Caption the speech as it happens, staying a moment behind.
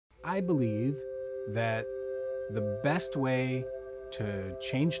I believe that the best way to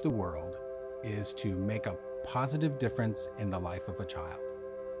change the world is to make a positive difference in the life of a child,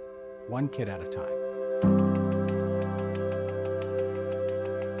 one kid at a time.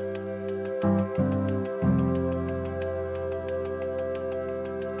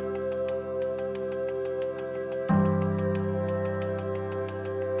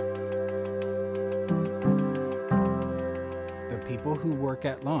 People who work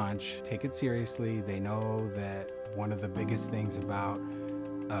at launch take it seriously. They know that one of the biggest things about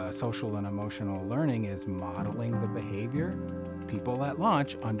social and emotional learning is modeling the behavior. People at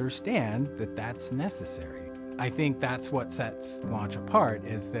launch understand that that's necessary. I think that's what sets launch apart,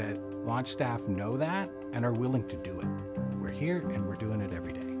 is that launch staff know that and are willing to do it. We're here and we're doing it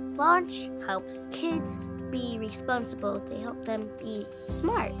every day. Launch helps kids be responsible. They help them be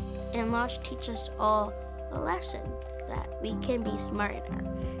smart. And launch teaches us all a lesson that we can be smarter.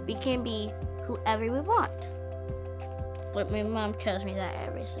 We can be whoever we want. But my mom tells me that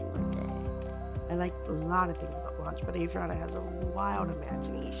every single day. I like a lot of things about launch, but Averionna has a wild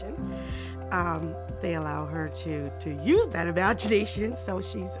imagination. They allow her to use that imagination, so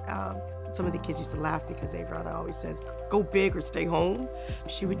she's, some of the kids used to laugh because Averionna always says, go big or stay home.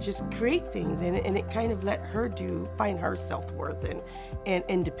 She would just create things, and it kind of let her find her self-worth and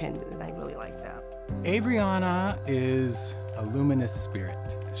independence, and I really like that. Averionna is a luminous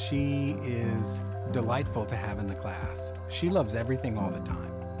spirit. She is delightful to have in the class. She loves everything all the time,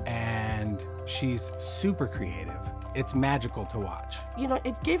 and she's super creative. It's magical to watch. You know,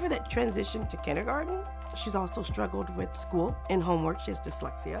 it gave her that transition to kindergarten. She's also struggled with school and homework. She has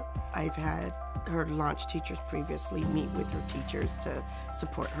dyslexia. I've had her launch teachers previously meet with her teachers to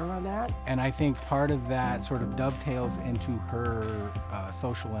support her on that. And I think part of that sort of dovetails into her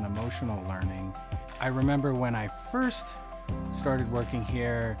social and emotional learning. I remember when I first started working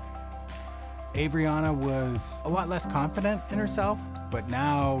here, Averionna was a lot less confident in herself, but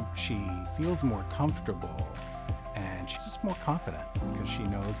now she feels more comfortable and she's just more confident because she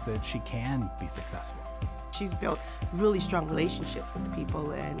knows that she can be successful. She's built really strong relationships with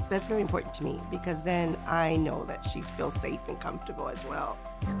people, and that's very important to me because then I know that she feels safe and comfortable as well.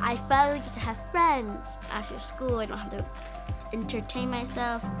 I finally get to have friends after school. I don't have to entertain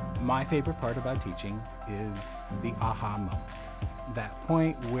myself. My favorite part about teaching is the aha moment. That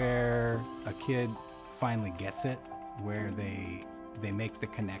point where a kid finally gets it, where they make the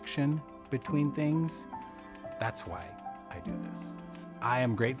connection between things. That's why I do this. I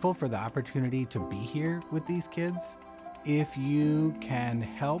am grateful for the opportunity to be here with these kids. If you can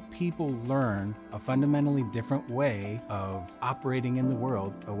help people learn a fundamentally different way of operating in the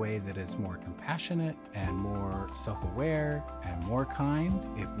world, a way that is more compassionate and more self-aware and more kind,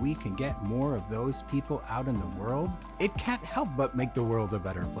 if we can get more of those people out in the world, it can't help but make the world a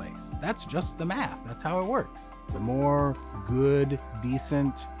better place. That's just the math. That's how it works. The more good,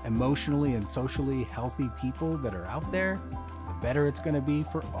 decent, emotionally and socially healthy people that are out there, the better it's going to be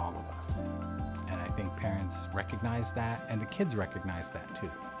for all of us. I think parents recognize that, and the kids recognize that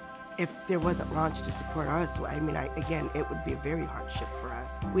too. If there wasn't launch to support us, I mean, again, it would be a very hardship for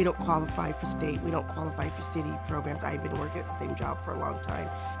us. We don't qualify for state, we don't qualify for city programs. I've been working at the same job for a long time.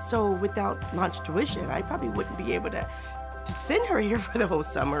 So without launch tuition, I probably wouldn't be able to send her here for the whole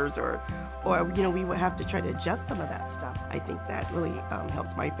summers, or you know, we would have to try to adjust some of that stuff. I think that really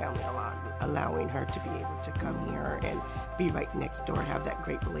helps my family a lot, allowing her to be able to come here and be right next door, have that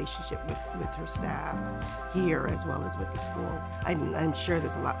great relationship with her staff here as well as with the school. I'm sure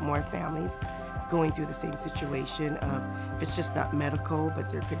there's a lot more families going through the same situation of, if it's just not medical, but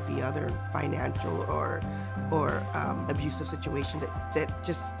there could be other financial or abusive situations that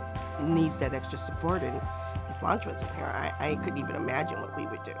just needs that extra support. And if launch wasn't here, I couldn't even imagine what we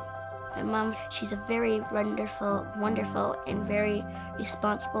would do. My mom, she's a very wonderful, and very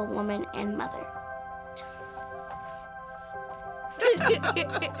responsible woman and mother.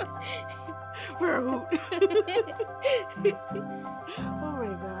 We're a hoot.